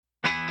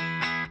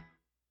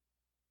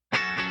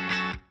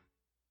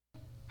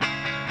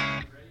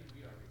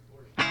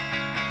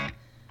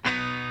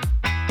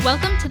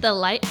Welcome to the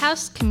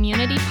Lighthouse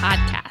Community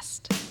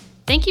Podcast.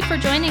 Thank you for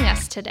joining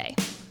us today.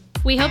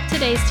 We hope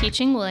today's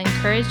teaching will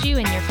encourage you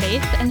in your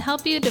faith and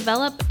help you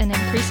develop an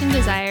increasing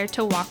desire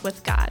to walk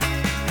with God.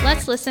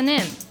 Let's listen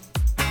in.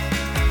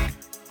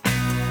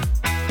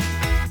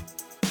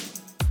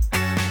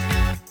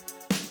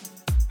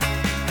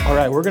 All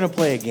right, we're going to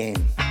play a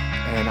game,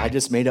 and I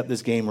just made up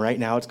this game right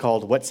now. It's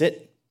called What's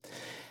It?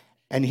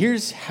 And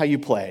here's how you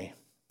play.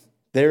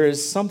 There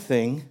is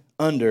something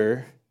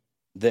under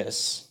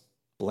this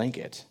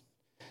blanket,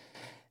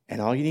 and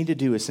all you need to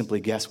do is simply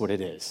guess what it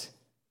is.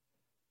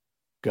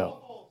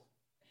 Go.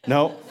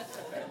 No.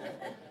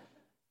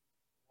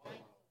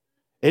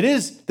 It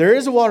is. There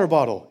is a water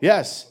bottle.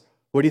 Yes.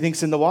 What do you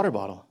think's in the water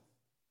bottle?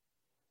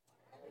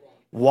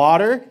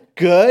 Water.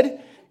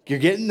 Good. You're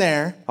getting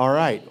there. All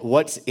right.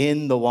 What's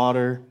in the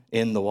water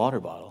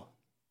bottle?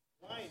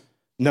 Wine.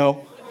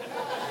 No.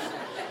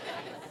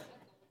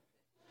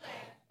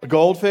 A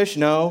goldfish?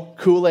 No.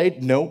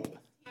 Kool-Aid? Nope.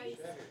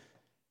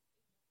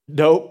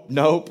 Nope.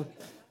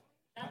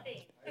 Nothing.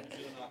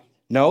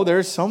 No,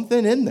 there's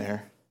something in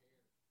there.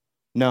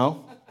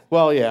 No.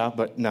 Well, yeah,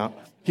 but no.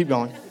 Keep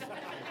going.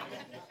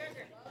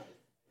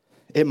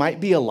 It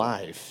might be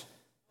alive.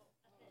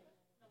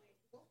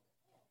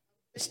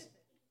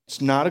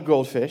 It's not a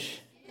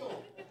goldfish.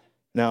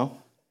 No.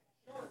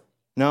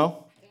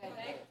 No.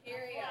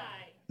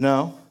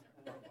 No.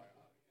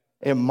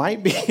 It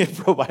might be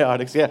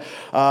probiotics, yeah.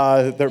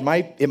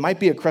 It might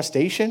be a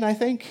crustacean, I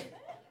think.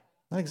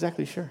 Not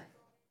exactly sure.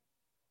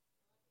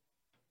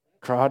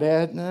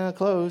 Crawdad, no,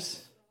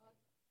 close.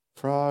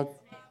 Frog,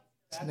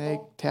 snake,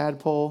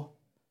 tadpole.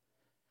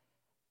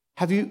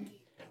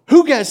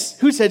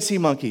 Who said sea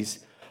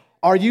monkeys?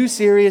 Are you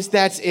serious?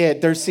 That's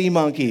it. They're sea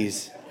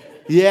monkeys.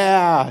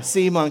 Yeah,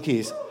 sea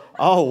monkeys.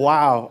 Oh,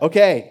 wow.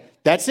 Okay,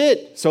 that's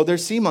it. So they're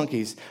sea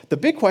monkeys. The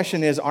big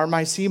question is, are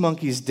my sea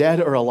monkeys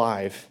dead or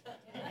alive?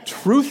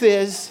 Truth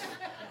is,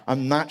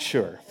 I'm not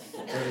sure.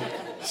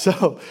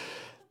 So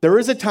there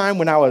was a time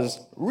when I was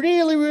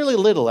really, really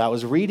little. I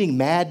was reading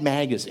Mad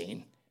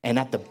Magazine. And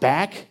at the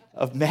back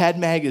of Mad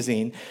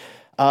Magazine,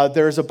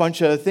 there's a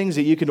bunch of things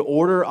that you can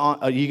order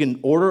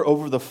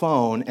over the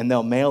phone, and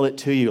they'll mail it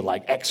to you,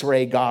 like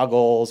X-ray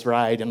goggles,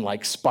 right, and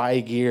like spy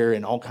gear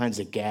and all kinds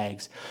of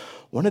gags.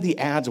 One of the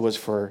ads was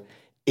for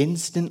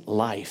Instant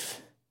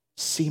Life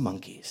sea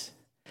monkeys.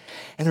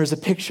 And there's a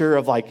picture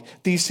of like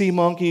these sea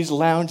monkeys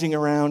lounging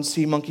around,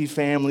 sea monkey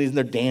families, and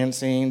they're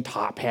dancing,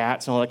 top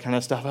hats, and all that kind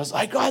of stuff. I was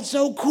like, God,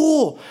 so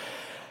cool.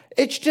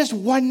 It's just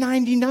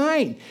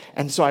 $1.99.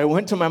 And so I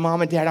went to my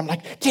mom and dad. I'm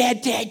like,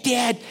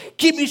 Dad,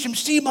 give me some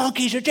sea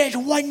monkeys. They're just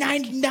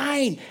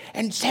 $1.99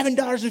 and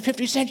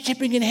 $7.50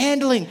 shipping and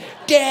handling.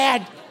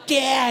 Dad,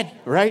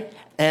 right?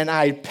 And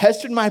I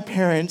pestered my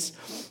parents,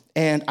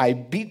 and I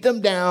beat them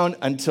down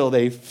until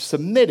they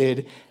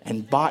submitted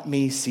and bought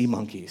me sea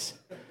monkeys.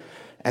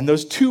 And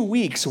those 2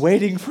 weeks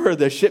waiting for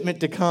the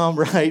shipment to come,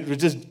 right, it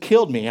just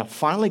killed me. I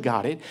finally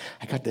got it.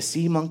 I got the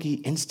Sea Monkey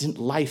Instant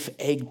Life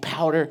egg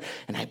powder,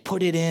 and I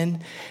put it in,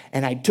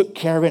 and I took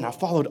care of it, and I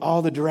followed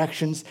all the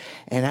directions.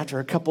 And after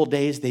a couple of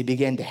days, they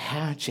began to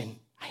hatch, and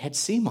I had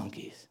sea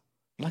monkeys,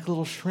 like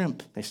little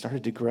shrimp. They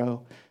started to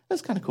grow. That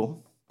was kind of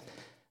cool.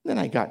 Then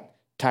I got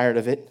tired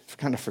of it,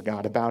 kind of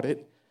forgot about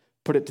it,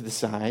 put it to the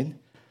side,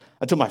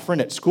 until my friend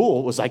at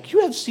school was like,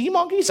 you have sea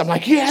monkeys? I'm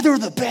like, yeah, they're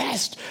the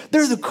best.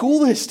 They're the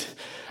coolest.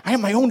 I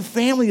have my own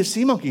family of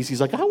sea monkeys. He's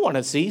like, I want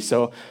to see.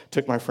 So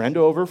took my friend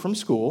over from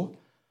school,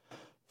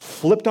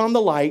 flipped on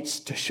the lights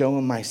to show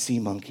him my sea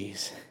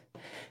monkeys.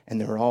 And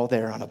they were all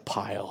there on a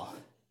pile,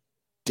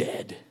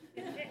 dead.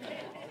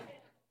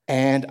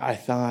 And I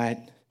thought,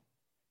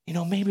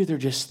 maybe they're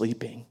just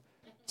sleeping.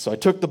 So I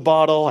took the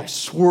bottle, I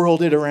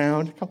swirled it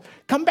around.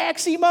 Come back,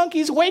 sea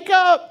monkeys, wake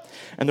up.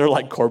 And they're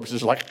like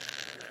corpses, like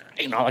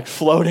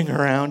floating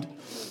around.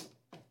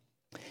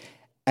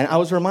 And I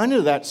was reminded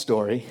of that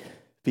story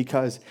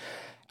because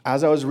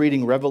as I was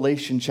reading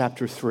Revelation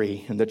chapter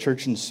 3 in the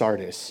church in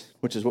Sardis,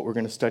 which is what we're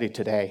going to study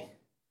today,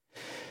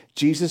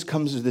 Jesus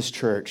comes to this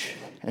church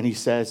and he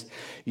says,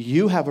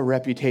 you have a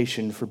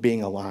reputation for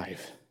being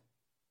alive,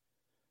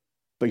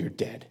 but you're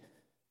dead.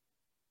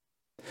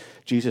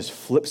 Jesus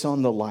flips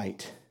on the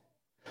light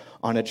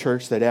on a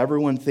church that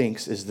everyone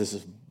thinks is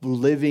this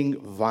living,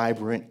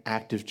 vibrant,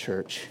 active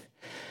church,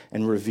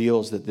 and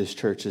reveals that this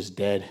church is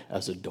dead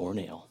as a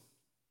doornail.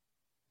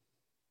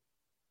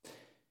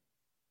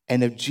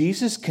 And if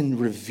Jesus can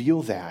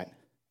reveal that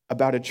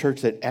about a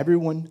church that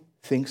everyone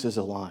thinks is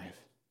alive,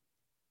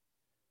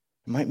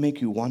 it might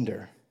make you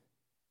wonder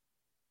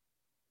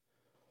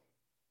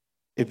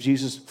if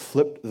Jesus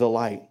flipped the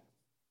light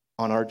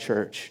on our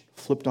church,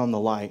 flipped on the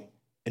light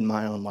in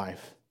my own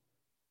life,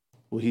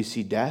 will he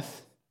see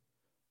death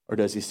or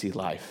does he see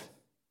life?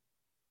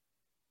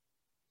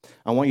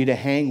 I want you to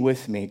hang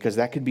with me because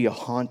that could be a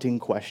haunting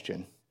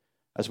question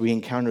as we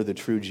encounter the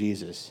true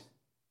Jesus.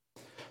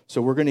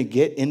 So we're going to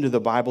get into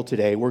the Bible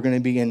today. We're going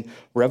to be in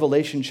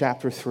Revelation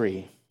chapter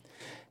 3.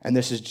 And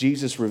this is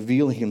Jesus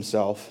revealing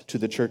himself to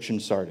the church in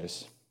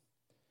Sardis.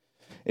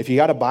 If you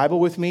got a Bible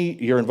with me,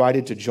 you're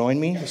invited to join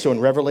me. So in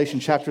Revelation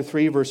chapter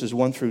 3, verses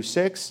 1 through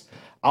 6,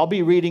 I'll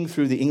be reading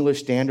through the English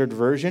Standard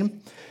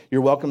Version.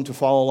 You're welcome to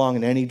follow along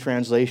in any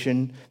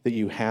translation that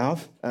you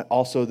have.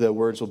 Also, the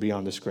words will be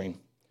on the screen.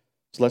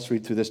 So let's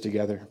read through this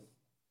together.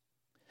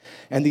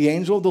 And the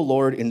angel of the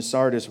Lord in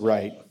Sardis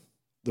write,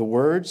 the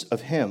words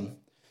of him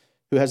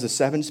who has the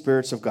 7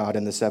 spirits of God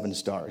and the 7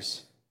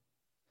 stars.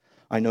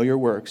 I know your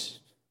works.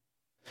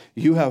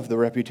 You have the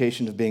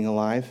reputation of being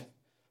alive,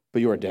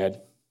 but you are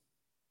dead.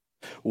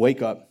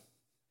 Wake up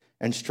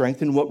and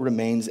strengthen what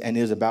remains and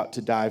is about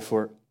to die,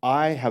 for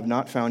I have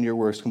not found your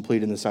works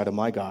complete in the sight of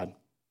my God.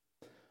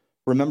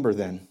 Remember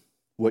then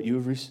what you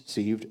have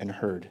received and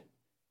heard.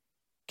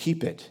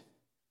 Keep it.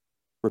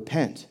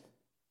 Repent.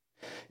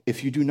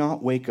 If you do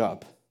not wake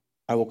up,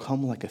 I will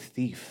come like a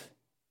thief,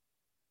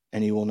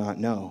 and you will not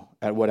know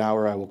at what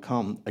hour I will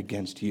come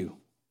against you.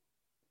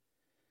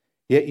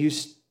 Yet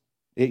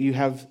you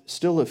have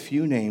still a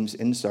few names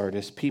in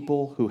Sardis,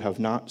 people who have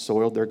not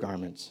soiled their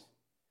garments.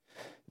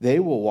 They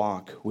will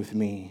walk with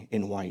me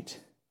in white,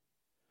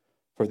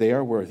 for they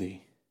are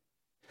worthy.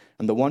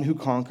 And the one who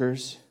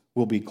conquers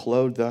will be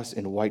clothed thus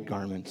in white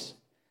garments,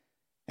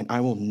 and I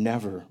will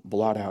never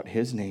blot out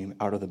his name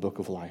out of the book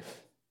of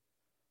life.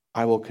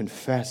 I will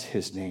confess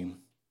his name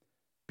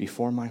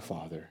before my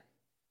Father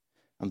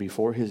and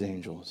before his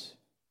angels.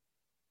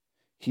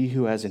 He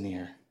who has an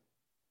ear,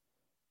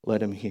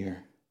 let him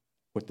hear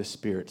what the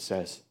Spirit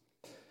says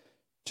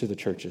to the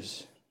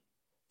churches.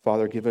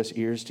 Father, give us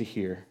ears to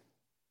hear.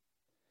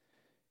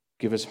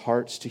 Give us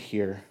hearts to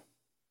hear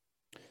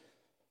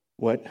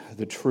what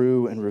the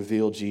true and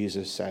revealed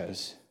Jesus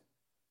says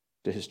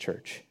to his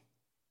church.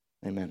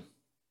 Amen.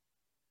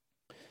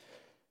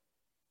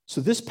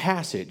 So this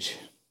passage,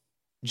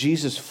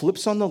 Jesus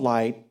flips on the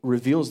light,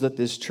 reveals that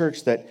this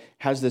church that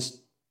has this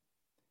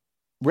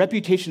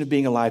reputation of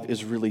being alive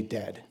is really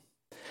dead.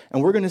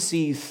 And we're going to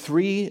see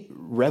 3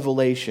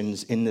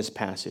 revelations in this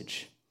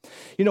passage.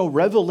 You know,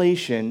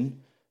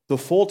 Revelation, the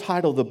full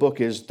title of the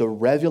book is The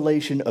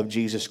Revelation of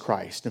Jesus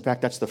Christ. In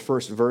fact, that's the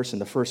first verse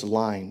and the first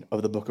line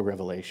of the book of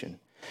Revelation.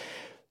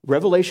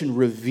 Revelation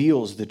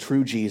reveals the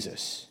true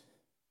Jesus.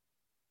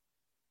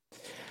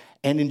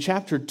 And in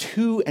chapter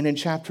 2 and in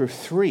chapter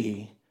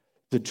 3,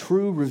 the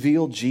true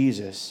revealed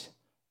Jesus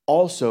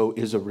also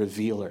is a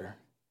revealer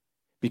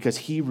because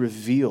he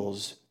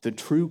reveals the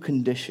true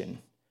condition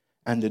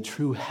and the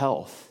true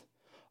health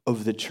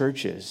of the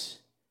churches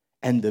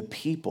and the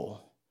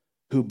people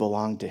who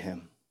belong to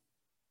him.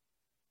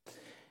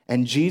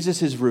 And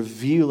Jesus is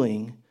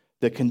revealing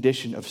the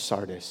condition of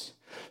Sardis.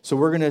 So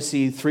we're going to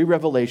see 3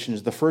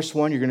 revelations. The first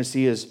one you're going to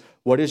see is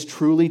what is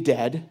truly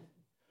dead,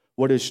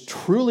 what is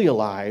truly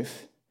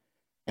alive,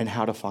 and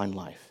how to find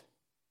life.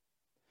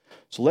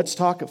 So let's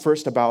talk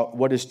first about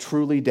what is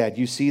truly dead.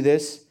 You see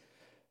this?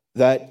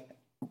 That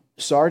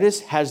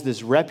Sardis has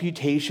this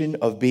reputation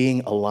of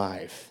being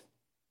alive.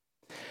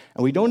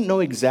 And we don't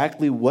know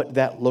exactly what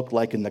that looked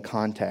like in the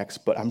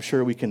context, but I'm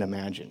sure we can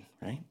imagine,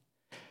 right?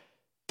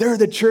 They're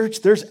the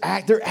church, they're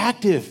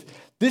active.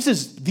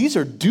 These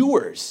are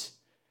doers.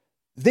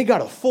 They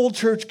got a full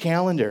church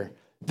calendar.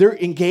 They're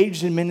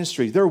engaged in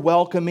ministry. They're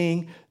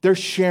welcoming. They're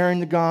sharing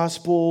the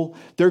gospel.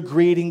 They're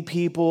greeting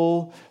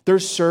people. They're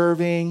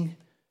serving.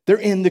 They're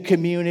in the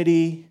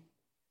community.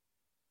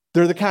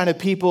 They're the kind of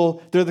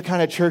people, they're the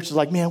kind of church that's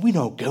like, man, we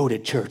don't go to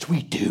church.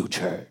 We do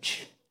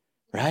church,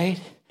 right?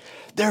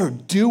 They're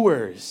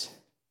doers.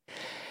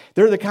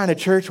 They're the kind of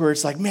church where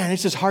it's like, man,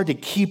 it's just hard to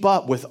keep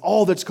up with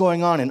all that's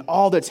going on and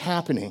all that's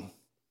happening.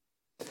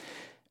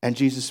 And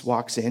Jesus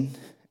walks in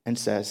and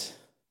says,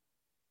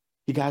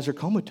 you guys are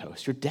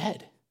comatose. You're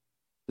dead.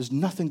 There's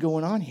nothing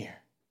going on here.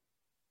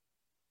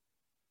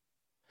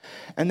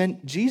 And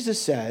then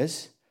Jesus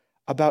says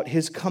about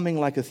his coming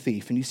like a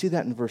thief. And you see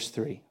that in verse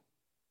 3.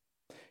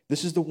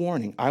 This is the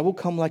warning. I will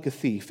come like a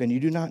thief, and you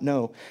do not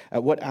know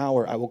at what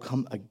hour I will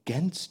come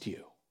against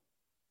you.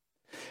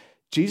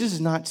 Jesus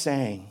is not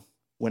saying,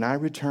 when I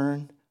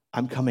return,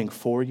 I'm coming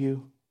for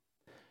you.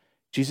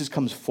 Jesus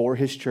comes for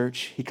his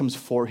church. He comes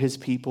for his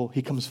people.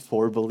 He comes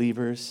for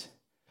believers.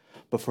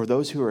 But for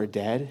those who are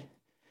dead,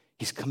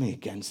 he's coming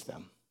against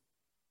them.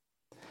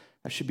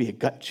 That should be a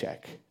gut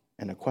check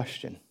and a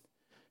question.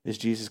 Is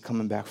Jesus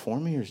coming back for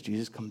me, or is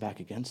Jesus coming back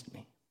against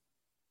me?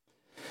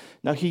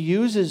 Now, he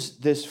uses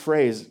this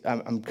phrase,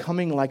 I'm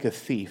coming like a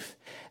thief.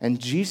 And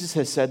Jesus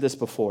has said this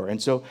before.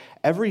 And so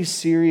every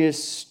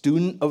serious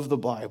student of the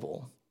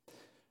Bible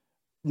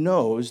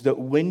knows that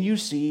when you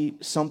see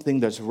something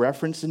that's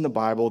referenced in the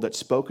Bible, that's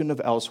spoken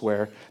of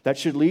elsewhere, that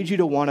should lead you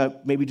to want to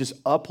maybe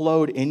just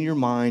upload in your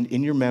mind,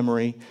 in your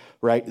memory,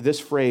 right, this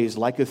phrase,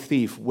 like a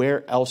thief.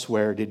 Where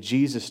elsewhere did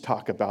Jesus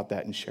talk about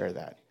that and share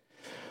that?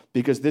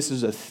 Because this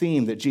is a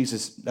theme that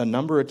Jesus a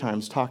number of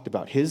times talked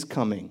about, his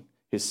coming,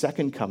 his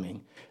second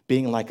coming,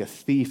 being like a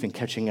thief and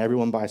catching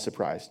everyone by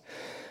surprise.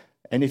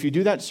 And if you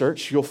do that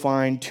search, you'll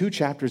find 2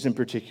 chapters in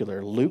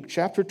particular, Luke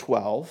chapter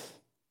 12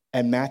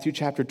 and Matthew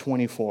chapter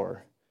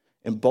 24.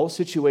 In both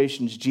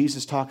situations,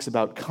 Jesus talks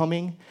about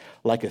coming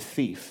like a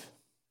thief,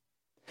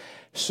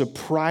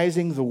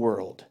 surprising the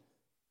world,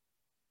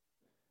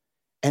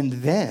 And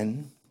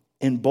then,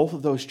 in both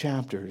of those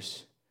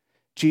chapters,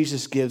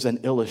 Jesus gives an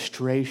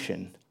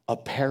illustration, a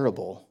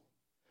parable,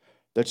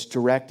 that's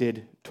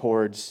directed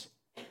towards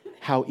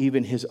how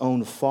even his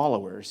own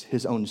followers,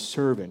 his own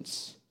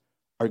servants,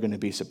 are going to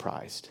be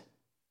surprised.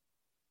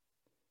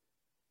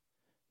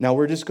 Now,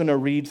 we're just going to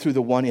read through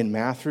the one in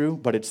Matthew,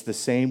 but it's the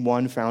same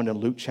one found in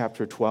Luke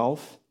chapter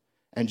 12.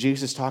 And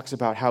Jesus talks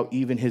about how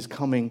even his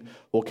coming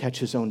will catch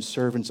his own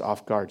servants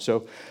off guard.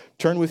 So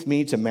turn with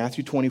me to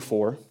Matthew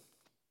 24,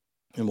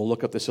 and we'll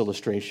look up this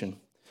illustration.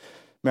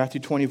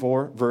 Matthew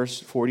 24, verse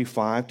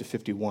 45 to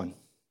 51.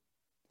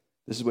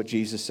 This is what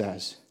Jesus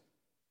says.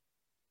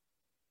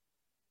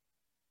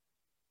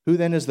 Who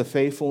then is the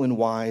faithful and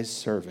wise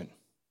servant,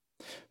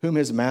 whom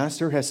his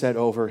master has set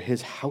over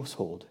his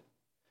household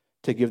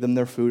to give them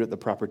their food at the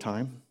proper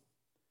time?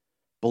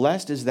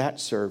 Blessed is that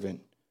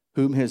servant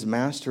whom his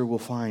master will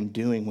find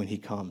doing when he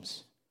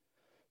comes.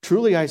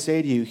 Truly I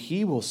say to you,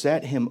 he will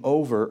set him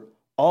over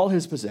all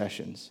his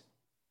possessions.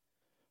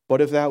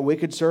 But if that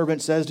wicked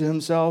servant says to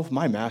himself,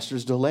 my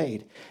master's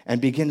delayed,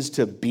 and begins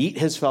to beat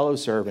his fellow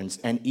servants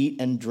and eat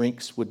and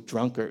drinks with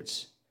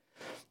drunkards,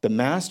 the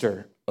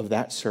master of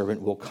that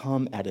servant will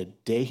come at a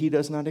day he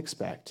does not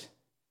expect,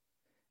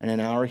 and an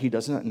hour he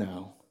does not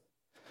know,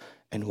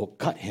 and will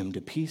cut him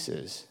to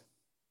pieces,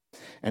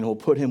 and will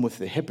put him with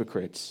the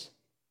hypocrites.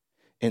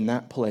 In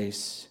that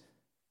place,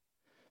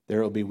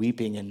 there will be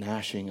weeping and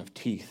gnashing of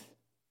teeth.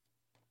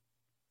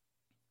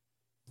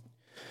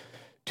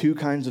 Two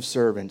kinds of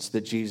servants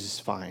that Jesus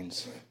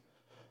finds: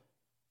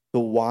 the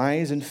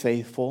wise and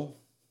faithful,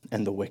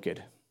 and the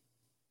wicked.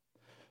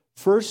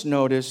 First,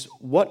 notice,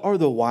 what are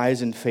the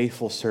wise and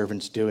faithful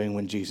servants doing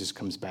when Jesus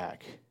comes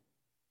back?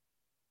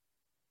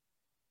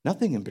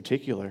 Nothing in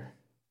particular.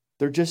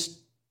 They're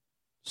just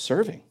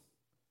serving.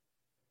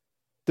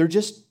 They're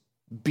just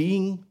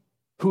being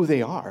who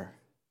they are.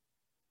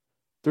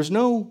 There's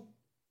no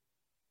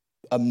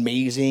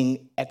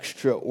amazing,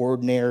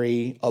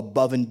 extraordinary,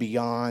 above and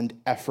beyond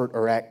effort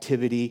or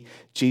activity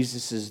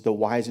the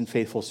wise and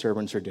faithful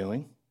servants are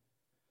doing.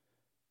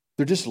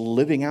 They're just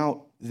living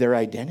out their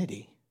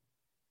identity.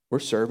 We're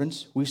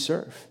servants, we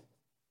serve.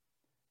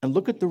 And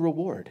look at the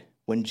reward.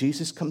 When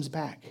Jesus comes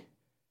back,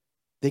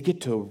 they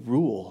get to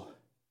rule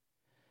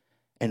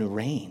and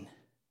reign.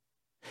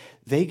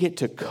 They get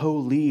to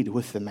co-lead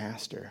with the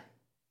master.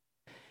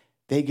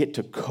 They get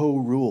to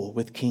co-rule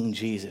with King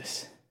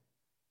Jesus.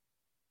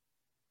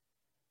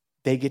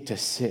 They get to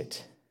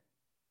sit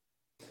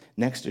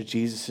next to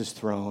Jesus'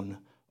 throne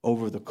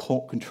over the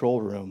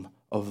control room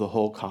of the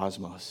whole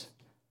cosmos.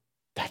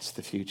 That's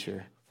the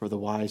future for the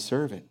wise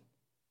servant.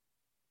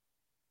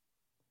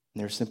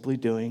 And they're simply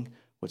doing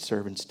what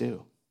servants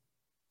do.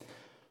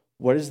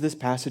 What does this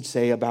passage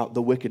say about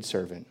the wicked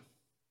servant?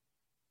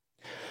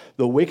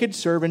 The wicked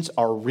servants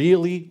are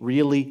really,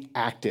 really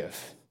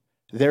active.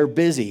 They're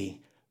busy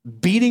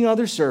beating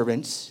other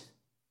servants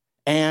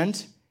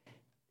and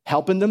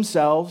helping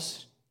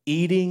themselves,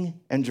 eating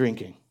and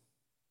drinking.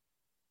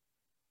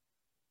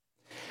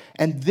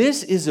 And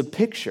this is a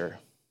picture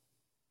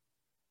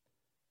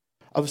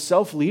of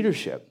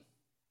self-leadership.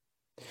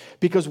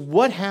 Because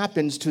what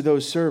happens to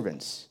those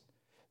servants?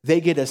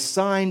 They get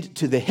assigned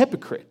to the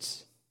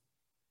hypocrites.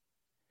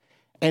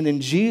 And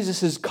in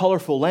Jesus'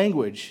 colorful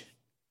language,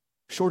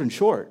 short and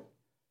short,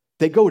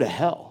 they go to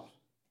hell.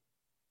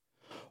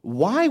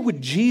 Why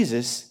would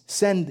Jesus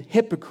send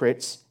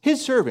hypocrites,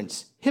 his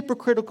servants,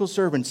 hypocritical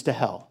servants, to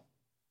hell?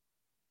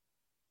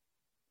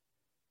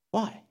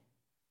 Why?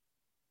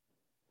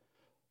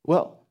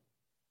 Well,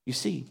 you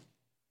see,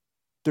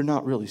 they're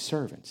not really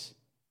servants.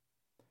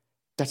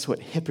 That's what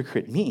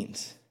hypocrite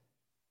means.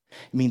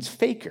 It means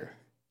faker.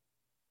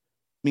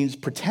 It means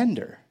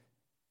pretender.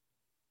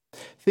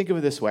 Think of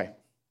it this way.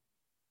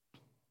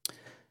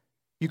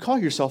 You call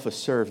yourself a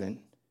servant,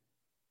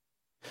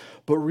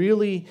 but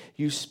really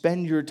you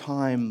spend your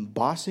time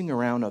bossing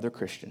around other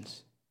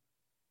Christians,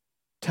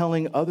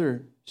 telling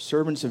other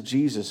servants of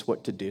Jesus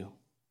what to do.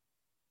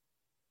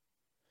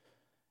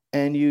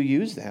 And you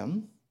use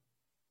them,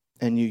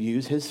 and you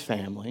use his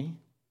family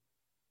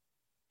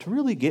to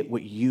really get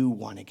what you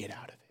want to get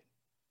out of it.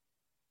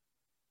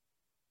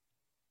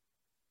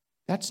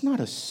 That's not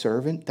a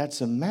servant,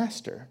 that's a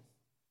master.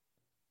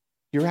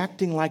 You're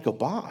acting like a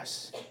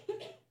boss.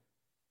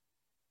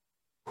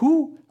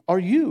 Who are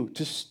you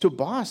to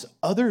boss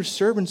other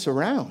servants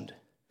around?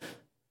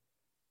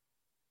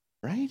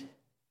 Right?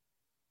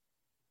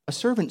 A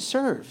servant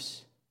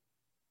serves.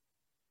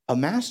 A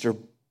master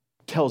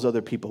tells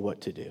other people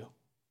what to do.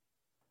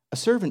 A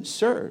servant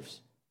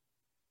serves.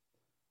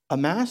 A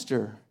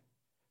master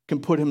can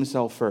put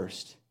himself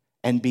first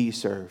and be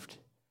served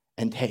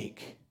and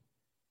take.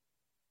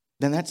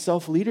 Then that's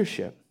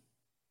self-leadership.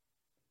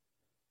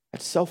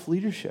 That's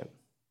self-leadership.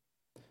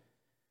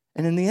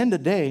 And in the end of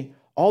the day,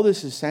 all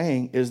this is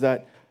saying is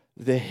that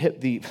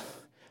the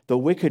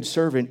wicked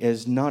servant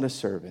is not a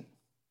servant.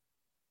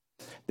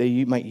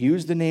 They might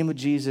use the name of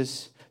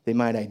Jesus, they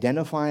might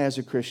identify as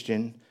a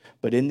Christian,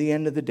 but in the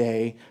end of the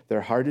day,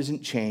 their heart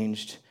isn't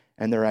changed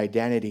and their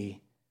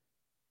identity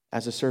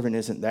as a servant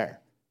isn't there.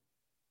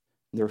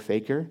 they're a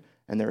faker,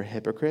 and they're a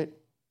hypocrite.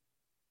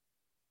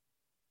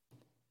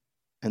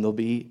 And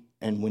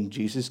when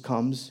Jesus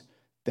comes,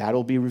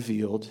 that'll be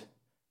revealed,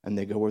 and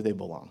they go where they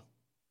belong.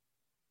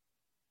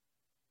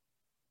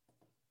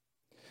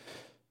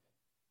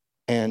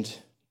 And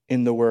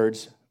in the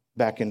words,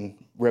 back in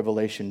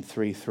Revelation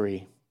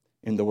 3:3,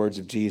 in the words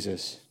of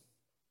Jesus,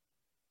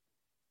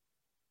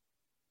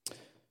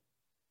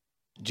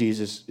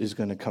 Jesus is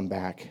going to come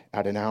back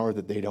at an hour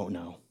that they don't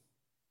know.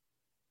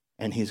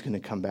 And he's going to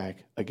come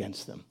back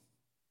against them.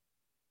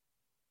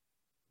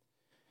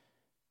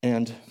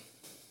 And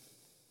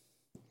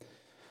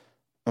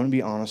I'm going to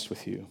be honest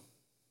with you.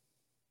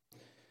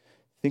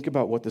 Think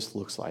about what this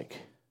looks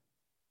like.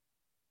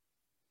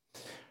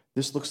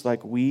 This looks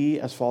like we,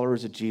 as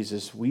followers of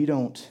Jesus, we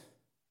don't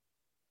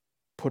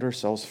put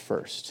ourselves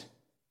first.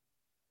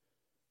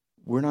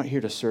 We're not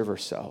here to serve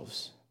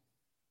ourselves.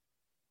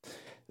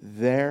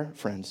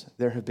 Friends,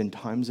 there have been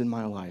times in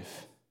my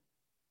life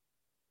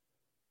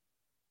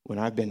when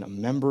I've been a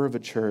member of a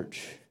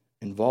church,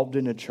 involved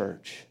in a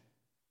church,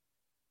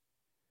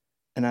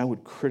 and I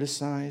would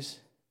criticize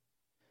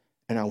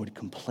and I would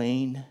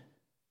complain.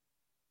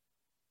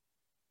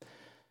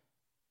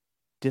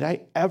 Did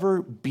I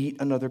ever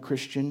beat another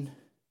Christian?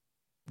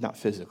 Not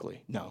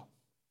physically, no.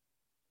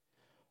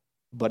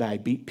 But I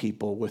beat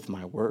people with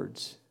my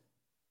words.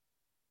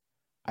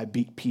 I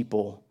beat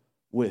people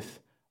with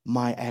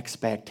my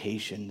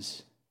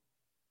expectations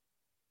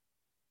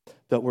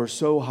that were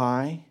so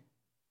high,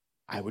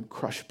 I would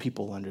crush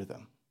people under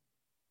them.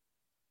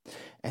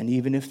 And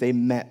even if they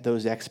met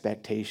those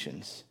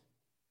expectations,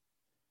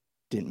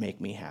 didn't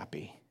make me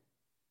happy.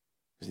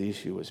 Because the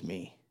issue was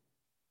me.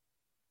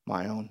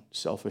 My own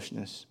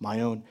selfishness,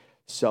 my own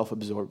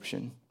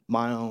self-absorption,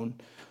 I'm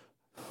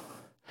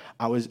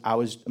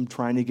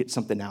trying to get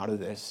something out of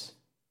this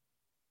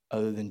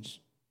other than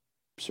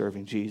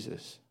serving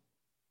Jesus.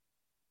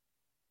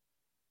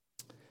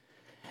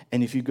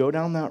 And if you go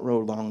down that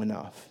road long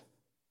enough,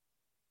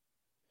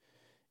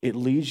 it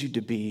leads you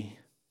to be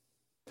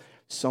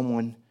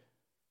someone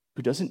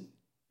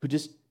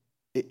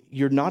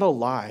you're not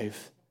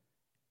alive,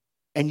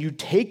 and you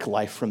take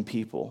life from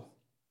people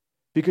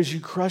because you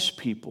crush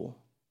people.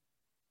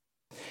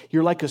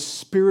 You're like a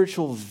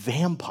spiritual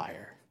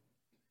vampire.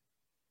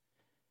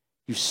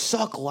 You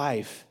suck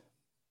life,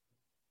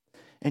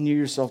 and you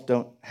yourself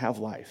don't have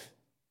life.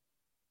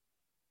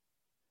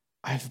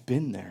 I've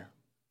been there.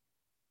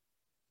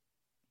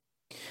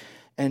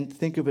 And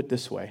think of it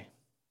this way.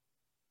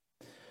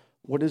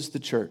 What is the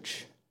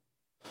church?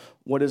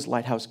 What is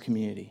Lighthouse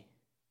Community?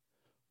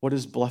 What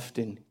is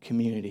Bluffton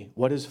Community?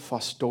 What is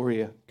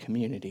Fostoria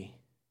Community?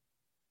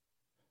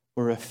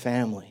 We're a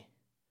family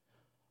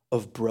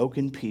of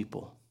broken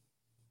people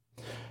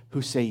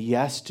who say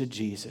yes to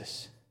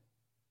Jesus.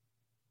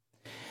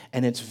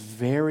 And it's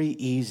very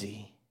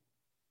easy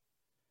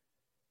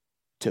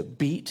to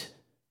beat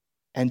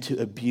and to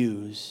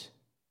abuse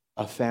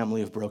a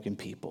family of broken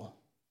people.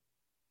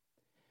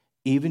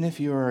 Even if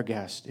you're our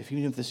guest,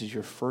 even if this is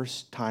your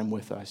first time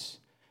with us,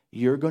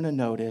 you're going to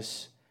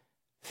notice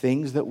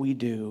things that we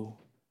do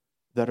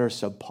that are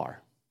subpar.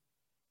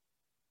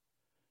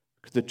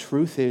 The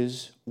truth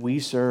is, we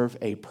serve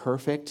a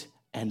perfect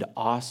and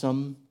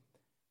awesome,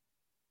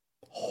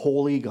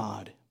 holy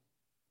God.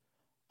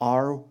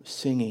 Our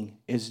singing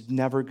is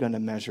never going to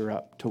measure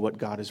up to what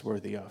God is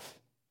worthy of.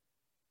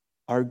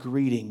 Our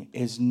greeting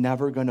is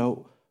never going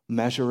to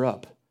measure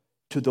up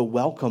to the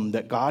welcome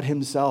that God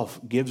himself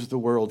gives the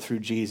world through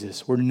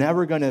Jesus. We're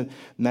never going to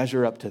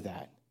measure up to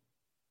that.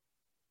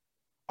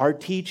 Our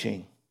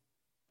teaching,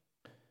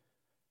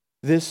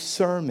 this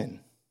sermon,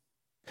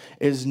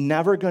 is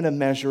never going to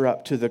measure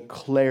up to the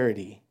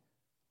clarity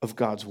of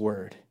God's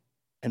word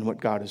and what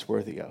God is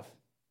worthy of.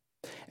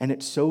 And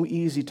it's so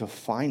easy to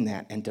find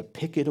that and to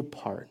pick it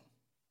apart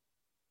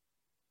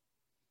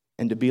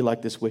and to be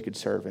like this wicked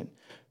servant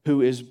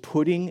who is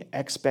putting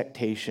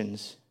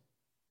expectations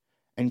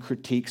and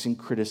critiques and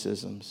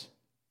criticisms,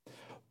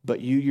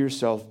 but you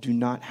yourself do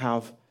not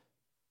have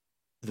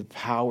the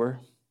power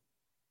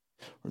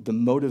or the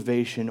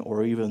motivation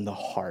or even the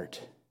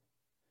heart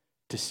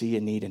to see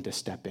a need and to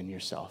step in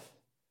yourself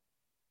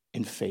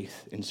in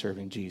faith in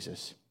serving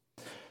Jesus.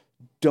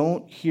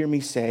 Don't hear me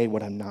say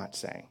what I'm not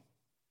saying.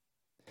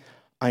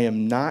 I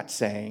am not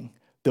saying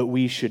that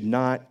we should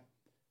not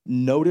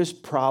notice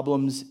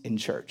problems in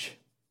church.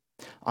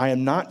 I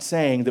am not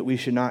saying that we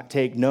should not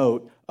take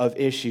note of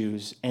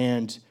issues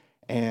and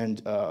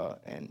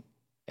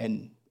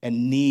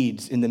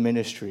needs in the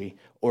ministry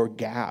or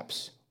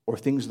gaps or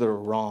things that are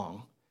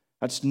wrong.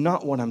 That's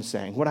not what I'm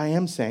saying. What I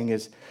am saying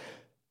is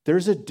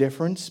there's a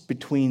difference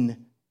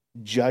between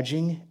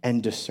judging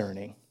and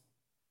discerning.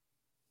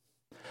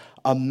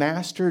 A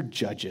master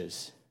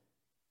judges.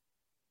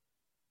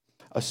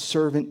 A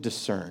servant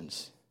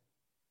discerns.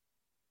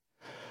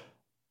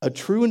 A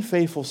true and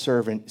faithful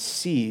servant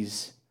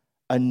sees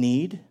a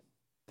need,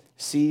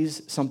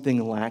 sees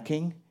something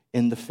lacking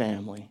in the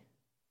family,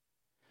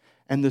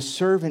 and the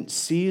servant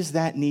sees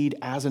that need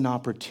as an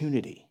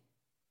opportunity.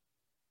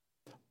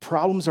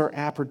 Problems are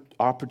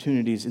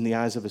opportunities in the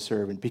eyes of a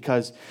servant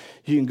because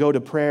you can go to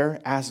prayer,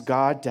 ask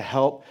God to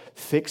help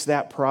fix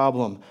that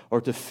problem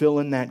or to fill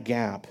in that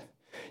gap.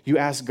 You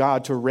ask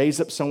God to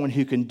raise up someone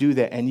who can do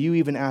that. And you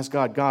even ask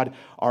God, God,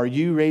 are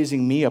you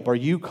raising me up? Are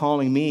you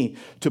calling me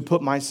to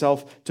put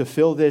myself to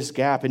fill this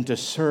gap and to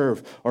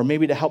serve or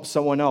maybe to help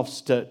someone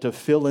else to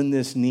fill in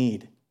this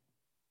need?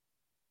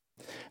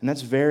 And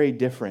that's very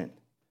different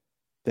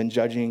than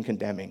judging and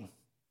condemning,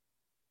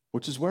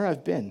 which is where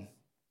I've been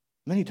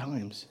many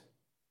times.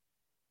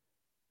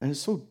 And it's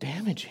so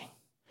damaging.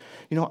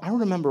 You know, I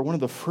remember one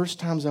of the first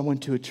times I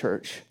went to a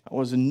church. I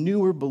was a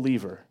newer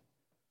believer.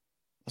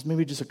 I was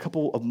maybe just a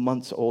couple of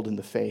months old in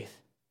the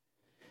faith.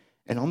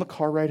 And on the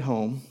car ride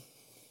home,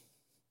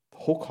 the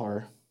whole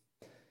car,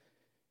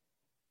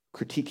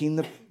 critiquing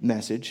the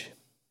message,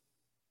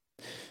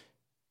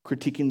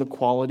 critiquing the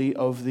quality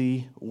of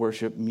the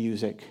worship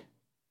music,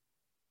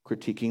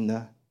 critiquing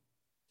the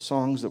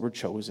songs that were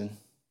chosen,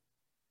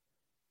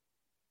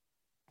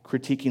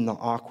 critiquing the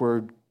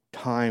awkward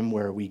time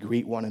where we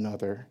greet one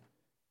another,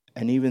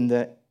 and even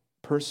that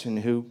person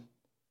who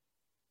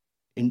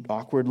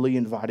awkwardly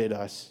invited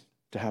us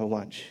to have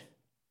lunch.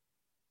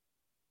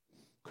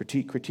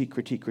 Critique.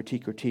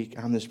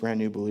 I'm this brand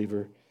new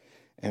believer,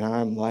 and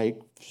I'm like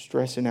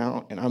stressing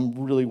out, and I'm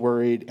really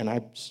worried, and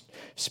I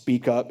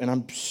speak up, and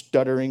I'm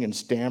stuttering and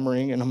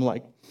stammering, and I'm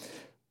like,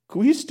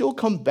 can we still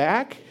come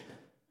back?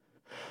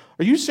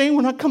 Are you saying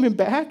we're not coming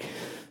back?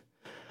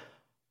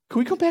 Can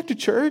we come back to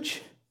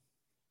church?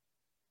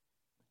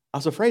 I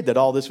was afraid that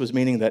all this was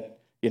meaning that,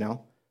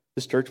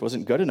 this church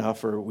wasn't good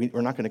enough or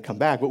we're not going to come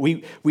back. But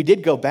we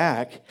did go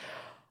back.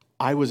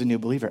 I was a new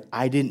believer.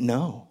 I didn't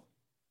know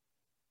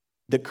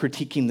that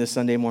critiquing the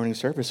Sunday morning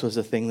service was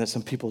a thing that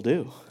some people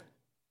do.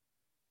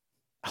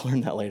 I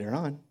learned that later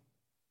on.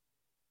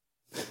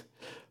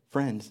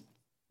 Friends,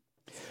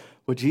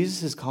 what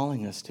Jesus is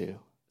calling us to,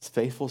 as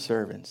faithful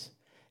servants,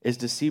 is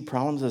to see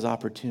problems as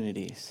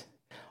opportunities.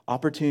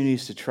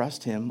 Opportunities to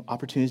trust him,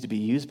 opportunities to be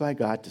used by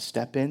God to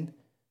step in,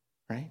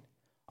 right?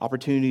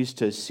 Opportunities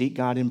to seek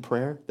God in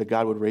prayer, that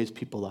God would raise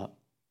people up.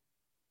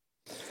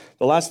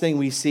 The last thing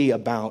we see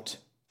about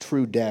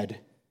true dead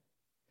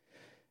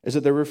is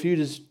that they're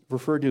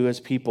referred to as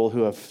people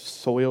who have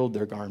soiled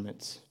their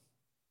garments.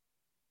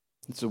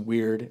 It's a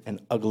weird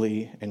and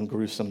ugly and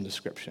gruesome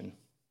description.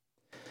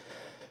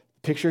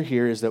 The picture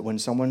here is that when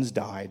someone's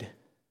died,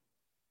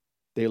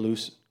 they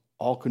lose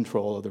all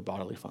control of their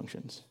bodily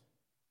functions.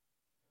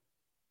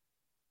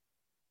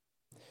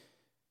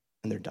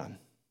 And they're done.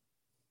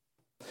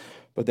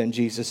 But then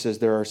Jesus says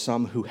there are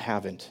some who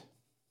haven't.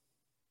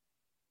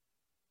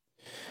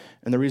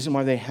 And the reason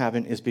why they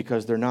haven't is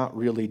because they're not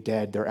really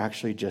dead. They're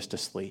actually just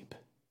asleep.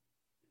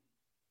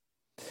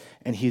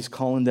 And he's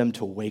calling them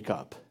to wake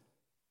up.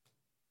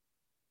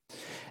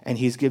 And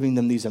he's giving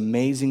them these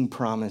amazing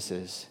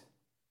promises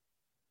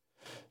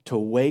to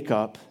wake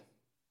up,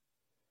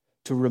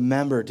 to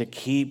remember, to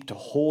keep, to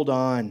hold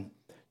on,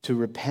 to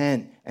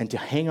repent, and to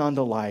hang on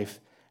to life,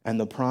 and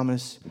the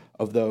promise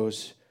of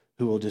those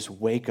who will just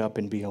wake up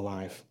and be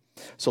alive.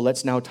 So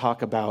let's now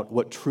talk about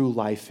what true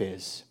life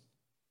is.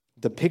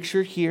 The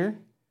picture here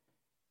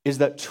is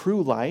that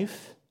true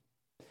life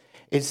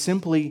is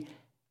simply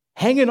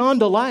hanging on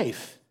to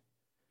life.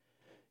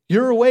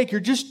 You're awake.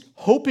 You're just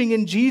hoping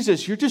in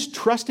Jesus. You're just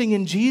trusting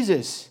in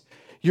Jesus.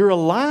 You're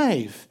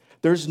alive.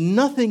 There's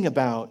nothing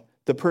about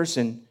the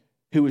person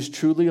who is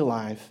truly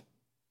alive,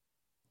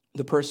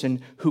 the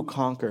person who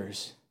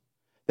conquers,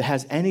 that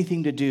has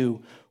anything to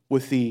do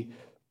with the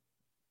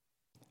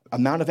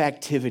amount of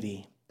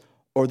activity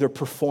or their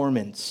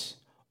performance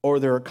or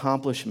their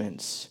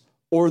accomplishments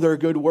or their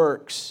good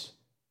works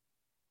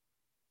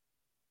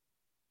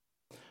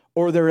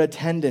or their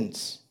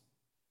attendance.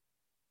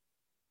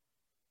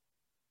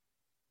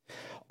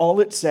 All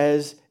it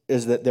says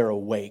is that they're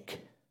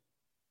awake.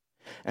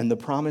 And the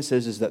promise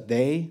is that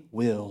they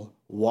will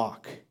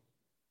walk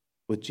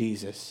with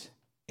Jesus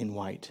in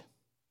white.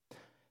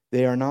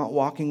 They are not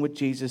walking with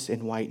Jesus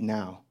in white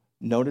now.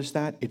 Notice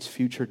that it's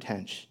future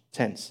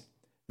tense.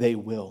 They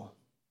will.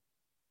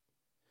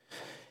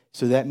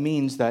 So that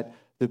means that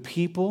the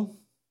people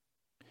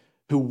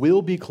who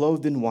will be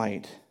clothed in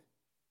white,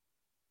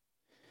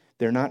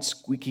 they're not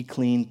squeaky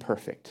clean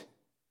perfect.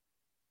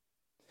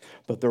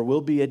 But there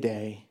will be a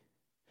day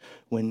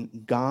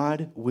when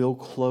God will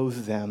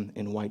clothe them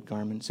in white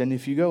garments. And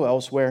if you go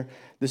elsewhere,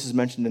 this is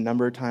mentioned a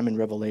number of times in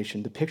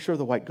Revelation. The picture of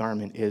the white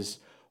garment is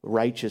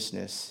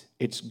righteousness.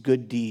 It's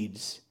good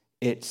deeds.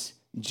 It's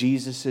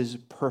Jesus'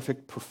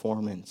 perfect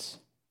performance.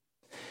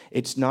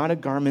 It's not a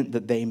garment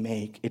that they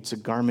make. It's a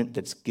garment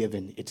that's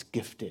given. It's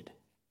gifted.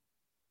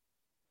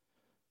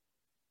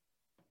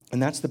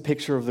 And that's the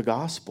picture of the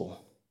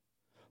gospel.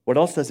 What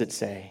else does it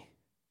say?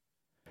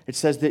 It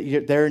says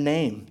that their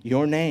name,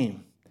 your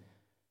name,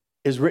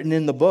 is written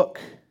in the book.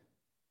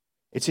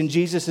 It's in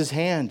Jesus'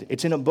 hand.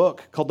 It's in a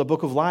book called the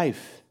Book of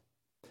Life.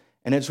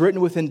 And it's written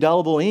with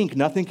indelible ink.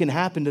 Nothing can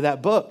happen to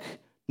that book.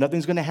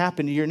 Nothing's going to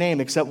happen to your name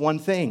except one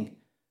thing.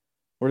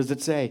 What does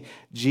it say?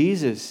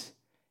 Jesus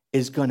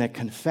is going to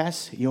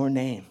confess your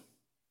name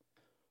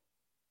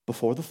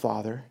before the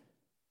Father,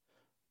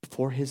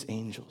 before his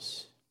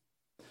angels.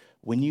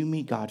 When you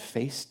meet God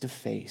face to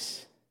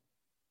face,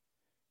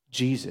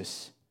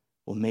 Jesus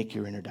will make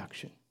your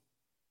introduction.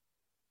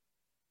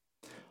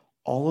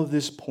 All of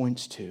this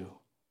points to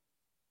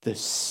the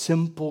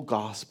simple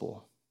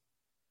gospel.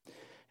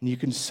 And you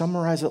can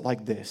summarize it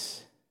like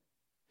this.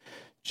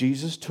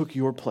 Jesus took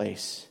your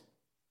place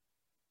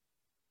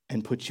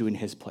and put you in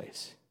his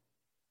place.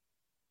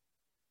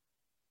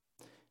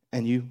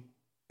 And you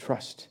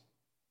trust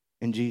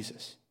in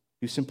Jesus.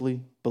 You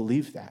simply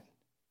believe that.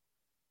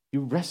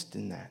 You rest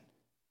in that.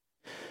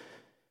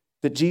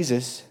 That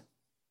Jesus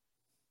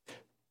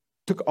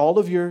took all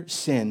of your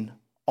sin,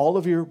 all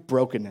of your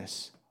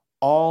brokenness,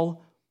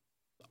 all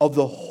of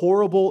the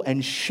horrible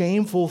and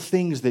shameful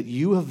things that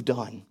you have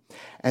done,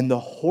 and the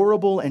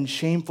horrible and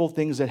shameful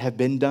things that have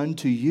been done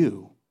to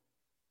you.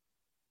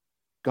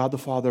 God the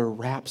Father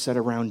wraps that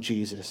around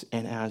Jesus,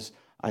 and as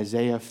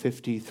Isaiah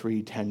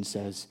 53:10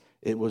 says,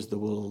 it was the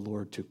will of the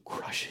Lord to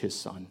crush his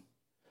son.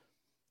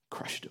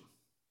 Crushed him.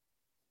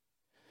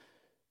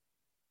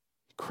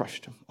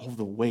 Crushed him. All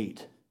the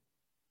weight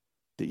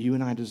that you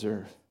and I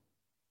deserve.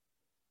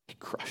 He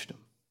crushed him.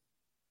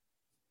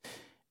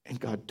 And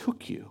God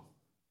took you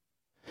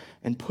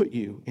and put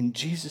you in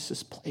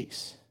Jesus'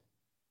 place.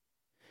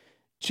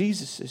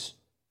 Jesus is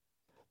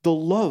the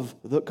love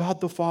that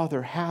God the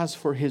Father has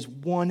for his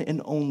one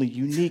and only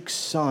unique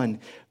Son.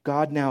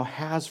 God now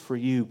has for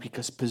you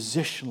because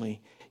positionally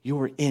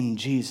you're in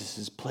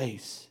Jesus'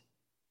 place.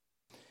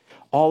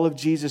 All of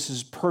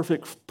Jesus'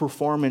 perfect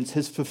performance,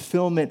 his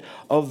fulfillment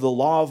of the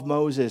law of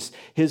Moses,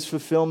 his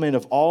fulfillment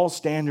of all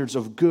standards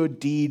of good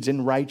deeds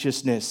and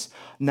righteousness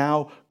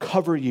now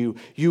cover you.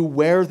 You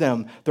wear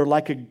them. They're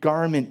like a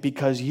garment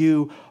because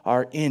you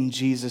are in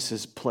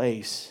Jesus'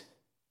 place.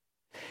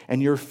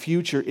 And your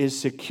future is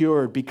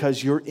secured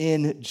because you're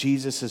in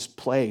Jesus'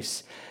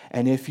 place.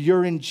 And if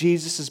you're in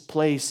Jesus'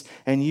 place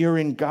and you're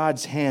in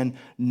God's hand,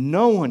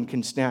 no one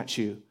can snatch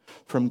you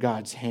from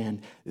God's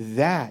hand.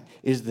 That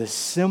is the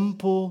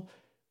simple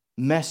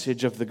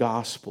message of the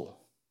gospel.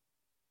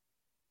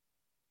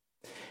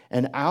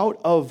 And out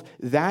of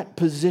that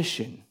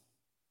position,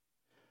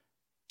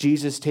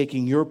 Jesus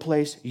taking your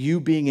place, you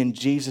being in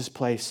Jesus'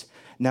 place,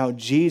 now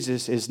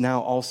Jesus is now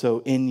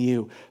also in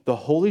you. The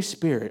Holy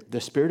Spirit, the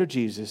Spirit of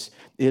Jesus,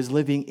 is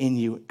living in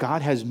you.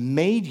 God has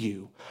made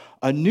you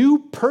a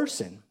new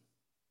person.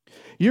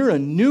 You're a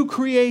new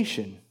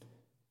creation.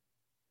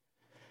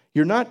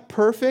 You're not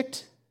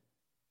perfect.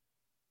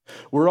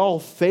 We're all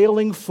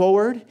failing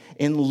forward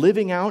in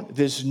living out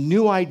this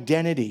new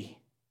identity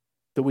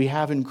that we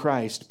have in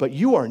Christ. But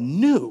you are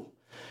new.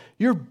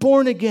 You're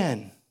born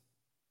again.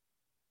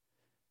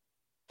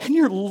 And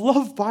you're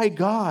loved by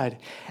God.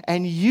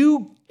 And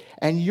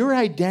your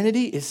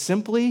identity is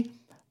simply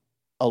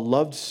a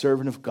loved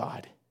servant of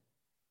God.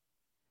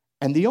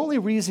 And the only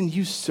reason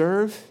you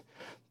serve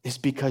is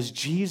because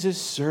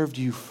Jesus served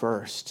you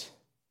first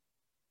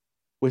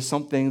with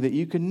something that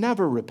you can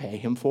never repay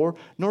him for,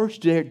 nor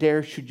should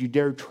you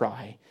dare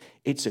try.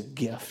 It's a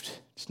gift.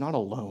 It's not a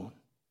loan.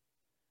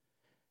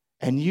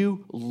 And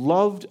you,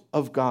 loved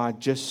of God,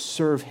 just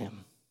serve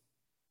him.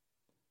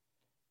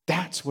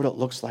 That's what it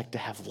looks like to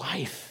have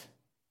life.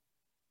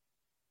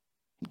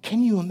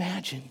 Can you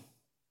imagine?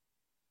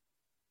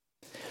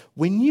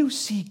 When you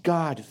see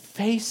God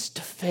face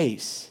to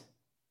face,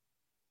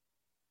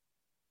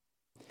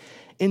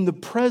 in the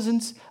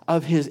presence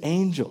of his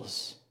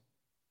angels.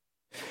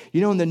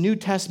 You know, in the New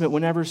Testament,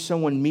 whenever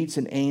someone meets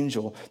an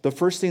angel, the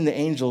first thing the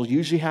angel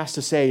usually has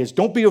to say is,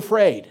 "Don't be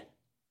afraid."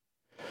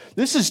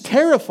 This is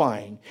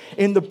terrifying.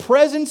 In the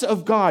presence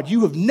of God,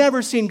 you have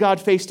never seen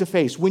God face to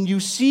face. When you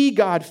see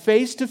God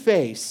face to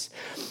face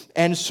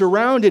and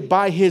surrounded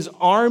by his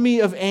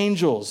army of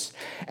angels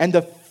and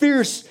the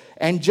fierce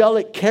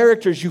angelic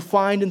characters you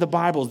find in the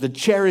Bible, the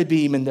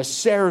cherubim and the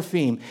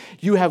seraphim,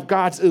 you have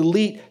God's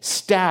elite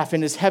staff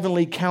and his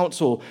heavenly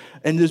council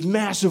and this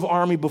massive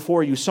army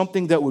before you,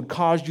 something that would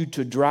cause you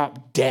to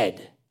drop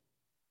dead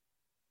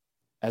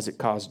as it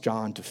caused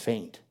John to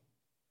faint.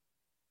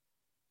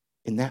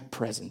 In that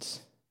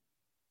presence,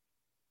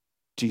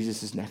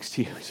 Jesus is next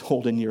to you. He's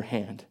holding your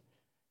hand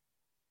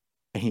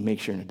and he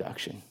makes your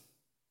introduction.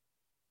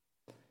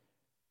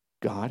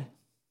 God,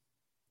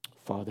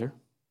 Father,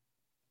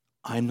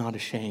 I'm not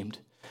ashamed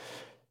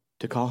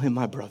to call him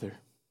my brother.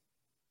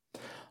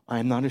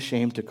 I'm not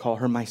ashamed to call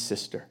her my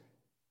sister.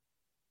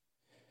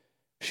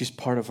 She's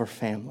part of our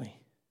family.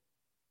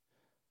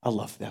 I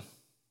love them.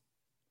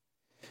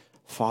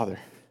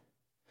 Father,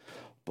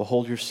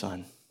 behold your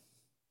son.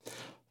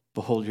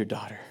 Behold your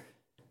daughter.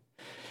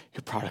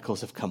 Your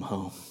prodigals have come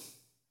home.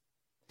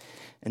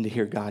 And to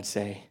hear God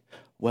say,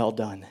 "Well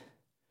done,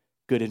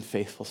 good and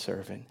faithful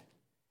servant.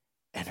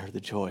 Enter the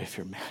joy of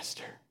your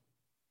master."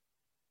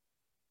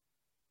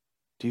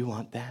 Do you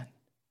want that?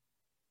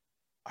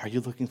 Are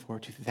you looking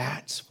forward to that?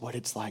 That's what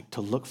it's like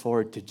to look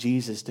forward to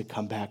Jesus to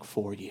come back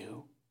for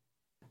you,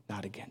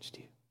 not against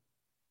you.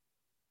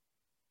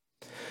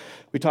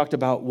 We talked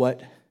about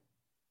what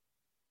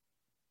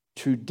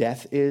true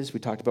death is. We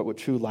talked about what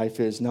true life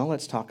is. Now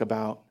let's talk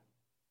about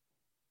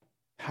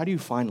How do you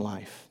find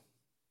life?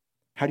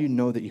 How do you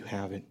know that you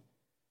have it?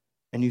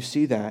 And you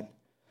see that.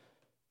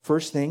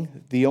 First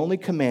thing, the only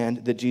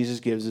command that Jesus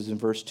gives is in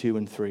verse 2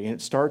 and 3. And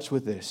it starts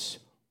with this: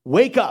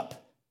 wake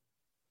up.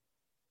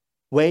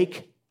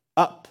 Wake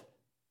up.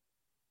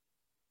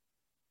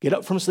 Get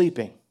up from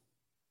sleeping.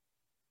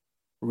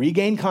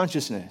 Regain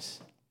consciousness.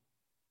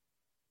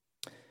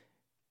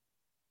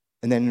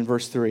 And then in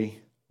verse 3,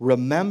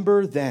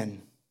 remember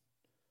then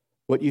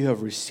what you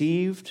have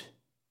received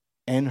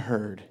and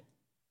heard.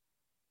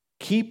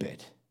 Keep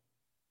it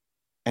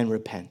and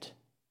repent.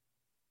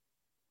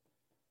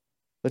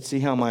 Let's see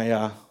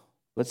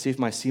if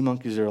my sea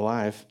monkeys are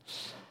alive.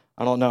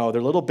 I don't know.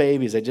 They're little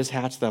babies. I just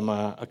hatched them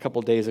a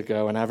couple days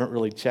ago, and I haven't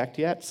really checked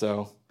yet,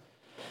 so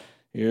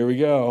here we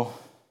go.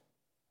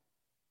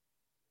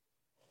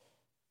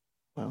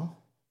 Well,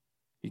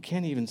 you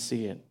can't even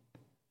see it.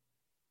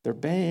 They're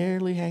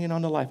barely hanging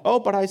on to life. Oh,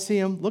 but I see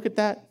them. Look at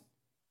that.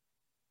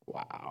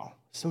 Wow,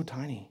 so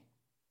tiny.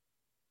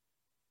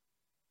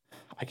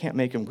 I can't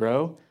make them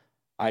grow.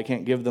 I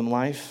can't give them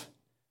life.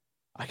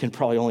 I can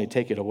probably only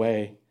take it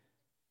away.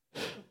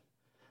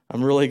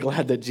 I'm really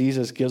glad that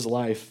Jesus gives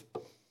life.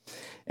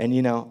 And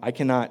I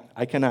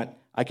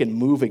can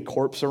move a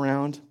corpse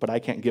around, but I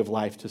can't give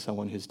life to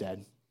someone who's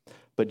dead.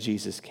 But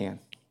Jesus can.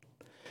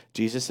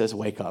 Jesus says,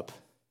 wake up.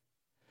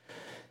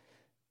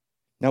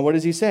 Now, what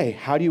does he say?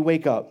 How do you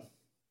wake up?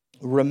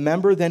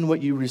 Remember then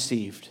what you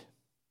received.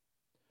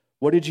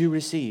 What did you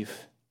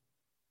receive?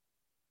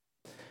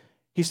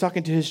 He's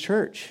talking to his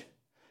church.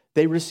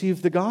 They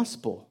received the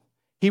gospel.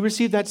 He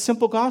received that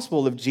simple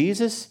gospel of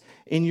Jesus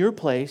in your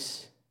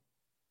place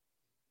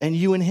and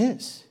you in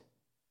his.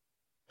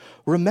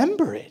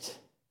 Remember it.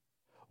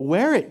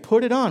 Wear it.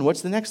 Put it on.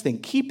 What's the next thing?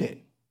 Keep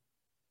it.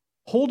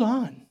 Hold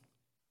on.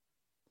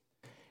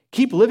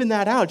 Keep living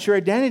that out. It's your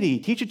identity.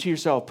 Teach it to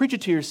yourself. Preach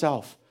it to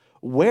yourself.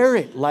 Wear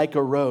it like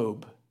a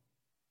robe.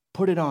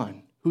 Put it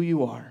on, who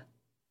you are.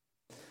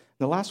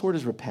 The last word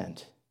is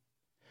repent.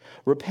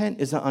 Repent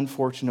is an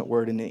unfortunate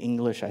word in the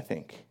English, I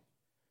think.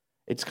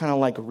 It's kind of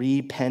like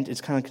repent.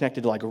 It's kind of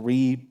connected to like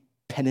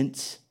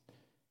repentance.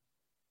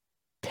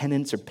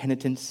 Penance or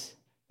penitence.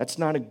 That's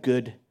not a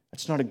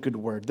good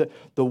word.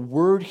 The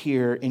word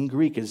here in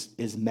Greek is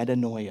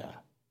metanoia.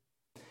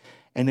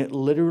 And it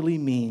literally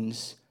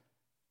means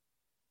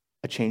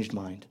a changed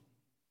mind.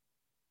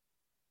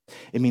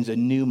 It means a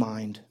new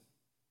mind.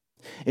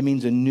 It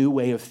means a new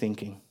way of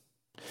thinking.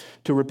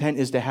 To repent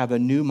is to have a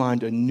new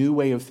mind, a new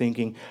way of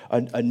thinking,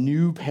 a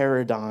new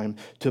paradigm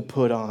to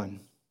put on.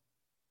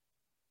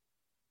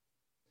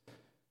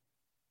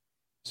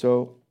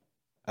 So,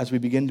 as we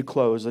begin to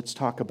close, let's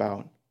talk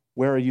about,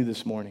 where are you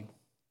this morning?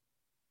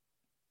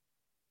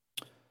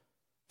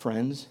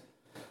 Friends,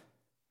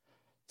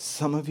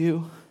 some of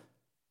you,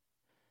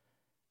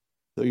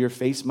 though your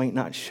face might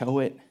not show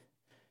it,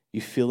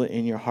 you feel it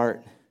in your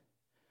heart.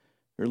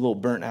 You're a little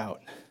burnt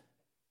out.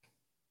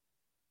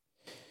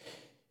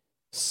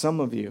 Some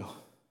of you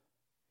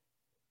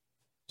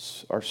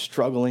are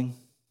struggling.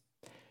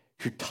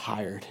 You're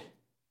tired.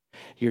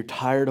 You're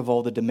tired of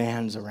all the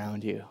demands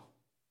around you,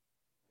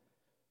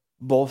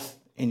 both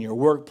in your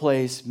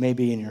workplace,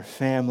 maybe in your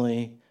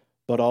family,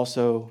 but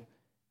also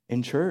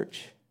in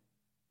church.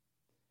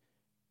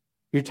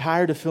 You're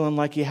tired of feeling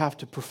like you have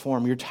to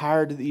perform. You're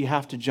tired that you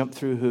have to jump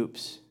through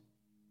hoops.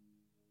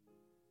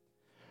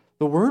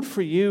 The word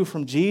for you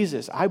from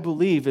Jesus, I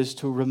believe, is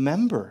to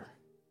remember.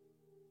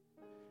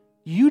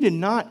 You did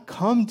not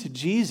come to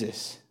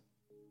Jesus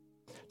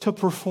to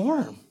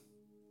perform.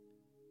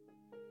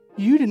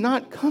 You did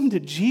not come to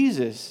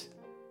Jesus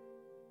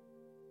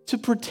to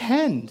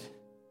pretend.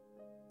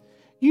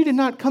 You did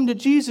not come to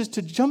Jesus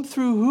to jump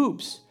through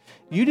hoops.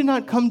 You did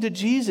not come to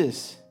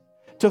Jesus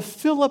to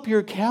fill up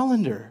your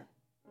calendar.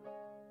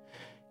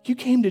 You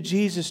came to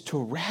Jesus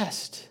to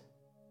rest.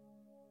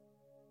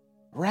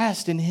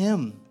 Rest in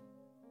him.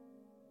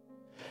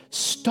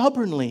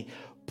 Stubbornly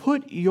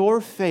put your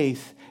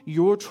faith,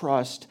 your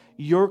trust,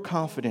 your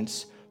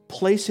confidence,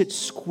 place it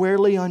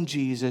squarely on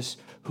Jesus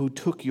who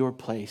took your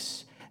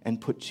place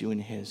and put you in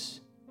his.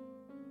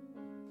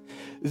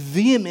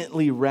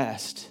 Vehemently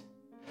rest.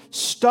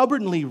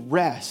 Stubbornly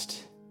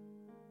rest.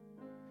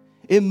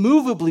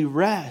 Immovably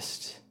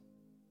rest.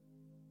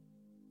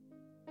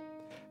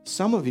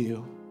 Some of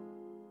you,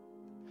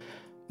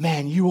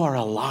 man, you are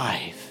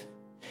alive.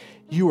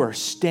 You are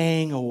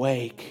staying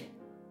awake.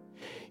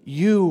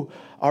 You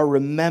are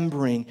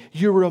remembering,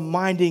 you're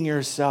reminding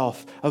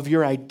yourself of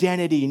your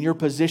identity and your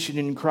position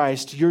in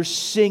Christ. You're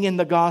singing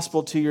the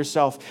gospel to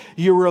yourself.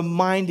 You're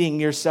reminding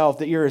yourself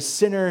that you're a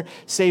sinner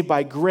saved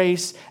by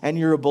grace and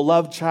you're a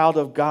beloved child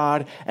of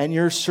God and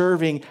you're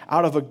serving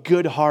out of a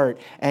good heart.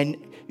 And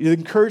the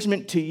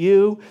encouragement to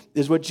you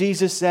is what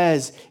Jesus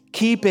says.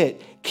 Keep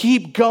it.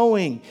 Keep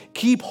going.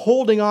 Keep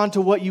holding on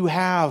to what you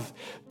have.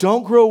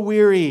 Don't grow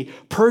weary.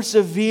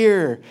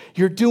 Persevere.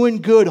 You're doing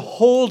good.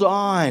 Hold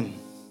on.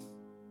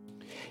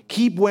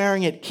 Keep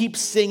wearing it. Keep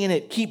singing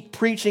it. Keep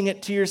preaching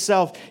it to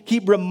yourself.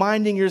 Keep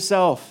reminding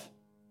yourself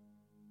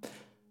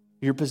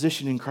your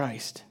position in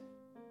Christ.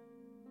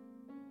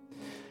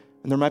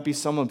 And there might be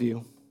some of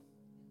you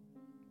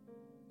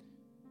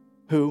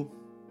who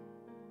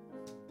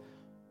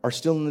are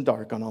still in the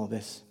dark on all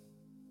this.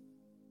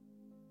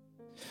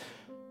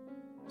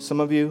 Some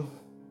of you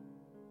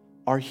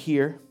are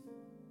here.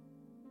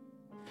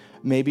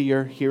 Maybe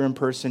you're here in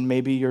person.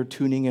 Maybe you're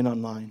tuning in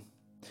online.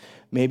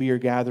 Maybe you're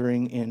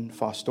gathering in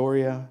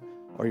Fostoria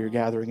or you're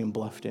gathering in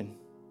Bluffton.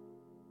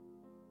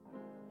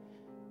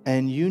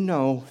 And you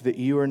know that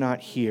you are not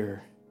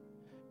here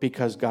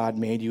because God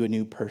made you a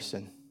new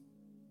person.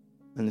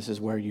 And this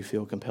is where you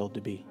feel compelled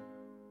to be.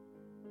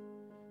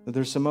 But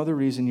there's some other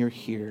reason you're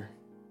here.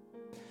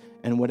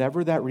 And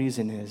whatever that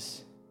reason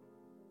is,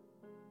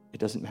 it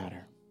doesn't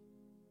matter.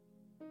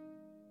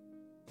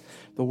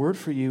 The word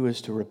for you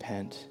is to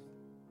repent.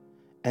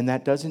 And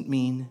that doesn't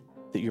mean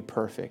that you're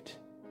perfect.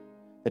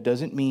 That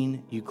doesn't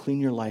mean you clean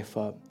your life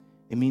up.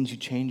 It means you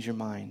change your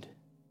mind.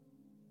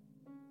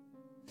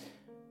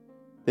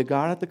 That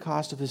God at the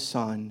cost of his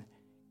Son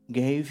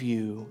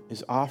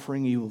is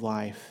offering you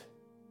life.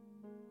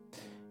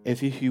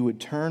 If you would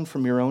turn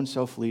from your own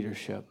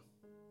self-leadership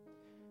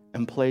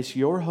and place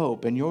your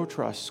hope and your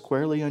trust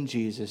squarely on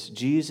Jesus,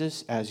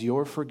 Jesus as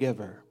your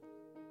forgiver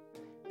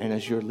and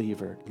as your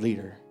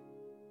leader.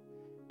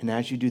 And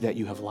as you do that,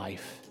 you have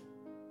life.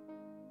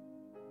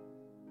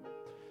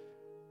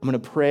 I'm going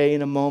to pray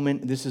in a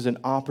moment. This is an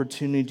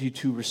opportunity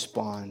to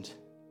respond.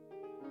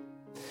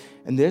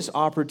 And this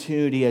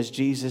opportunity, as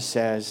Jesus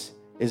says,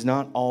 is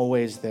not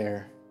always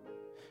there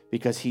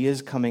because he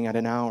is coming at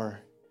an hour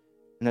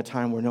and a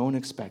time where no one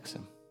expects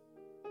him.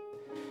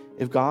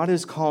 If God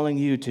is calling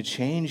you to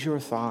change your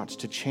thoughts,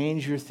 to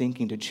change your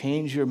thinking, to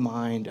change your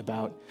mind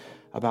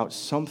about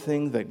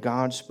something that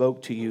God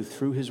spoke to you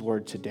through his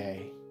word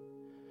today,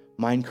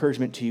 my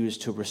encouragement to you is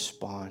to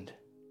respond.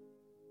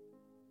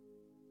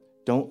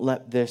 Don't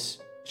let this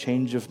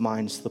change of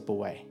mind slip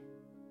away.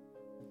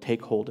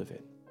 Take hold of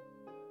it.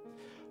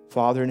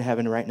 Father in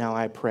heaven, right now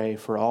I pray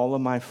for all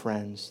of my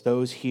friends,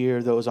 those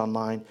here, those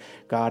online.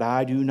 God,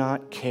 I do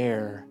not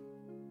care.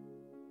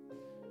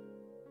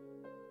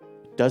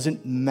 It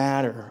doesn't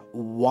matter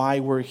why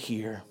we're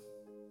here,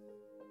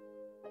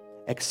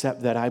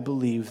 except that I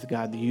believe,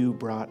 God, that you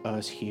brought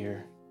us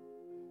here.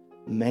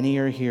 Many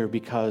are here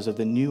because of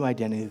the new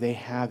identity they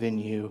have in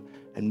you,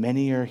 and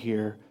many are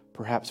here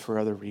perhaps for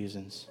other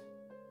reasons.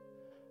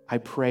 I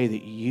pray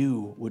that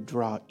you would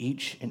draw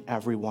each and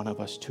every one of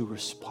us to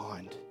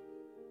respond.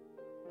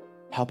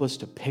 Help us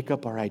to pick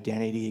up our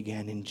identity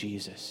again in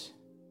Jesus.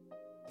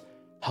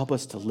 Help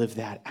us to live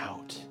that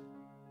out.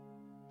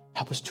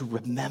 Help us to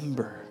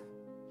remember.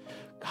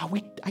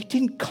 God, I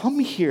didn't come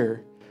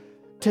here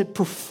to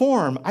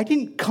perform. I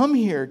didn't come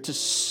here to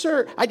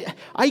serve.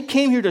 I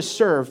came here to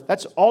serve.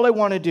 That's all I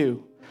want to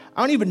do.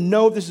 I don't even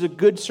know if this is a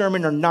good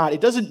sermon or not.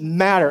 It doesn't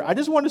matter. I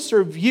just want to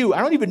serve you.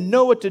 I don't even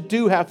know what to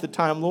do half the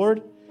time,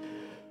 Lord.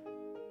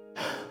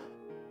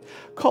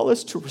 Call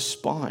us to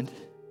respond.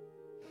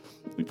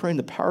 We pray in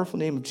the powerful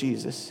name of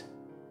Jesus.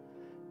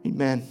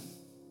 Amen.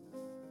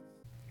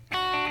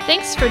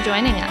 Thanks for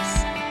joining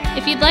us.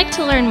 If you'd like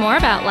to learn more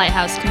about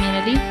Lighthouse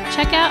Community,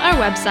 check out our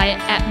website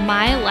at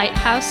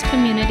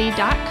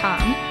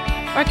mylighthousecommunity.com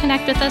or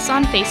connect with us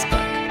on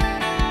Facebook.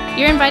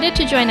 You're invited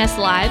to join us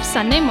live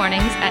Sunday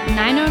mornings at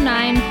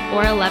 9:09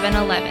 or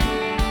 11:11.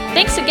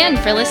 Thanks again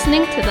for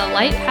listening to the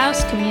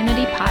Lighthouse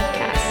Community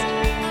Podcast.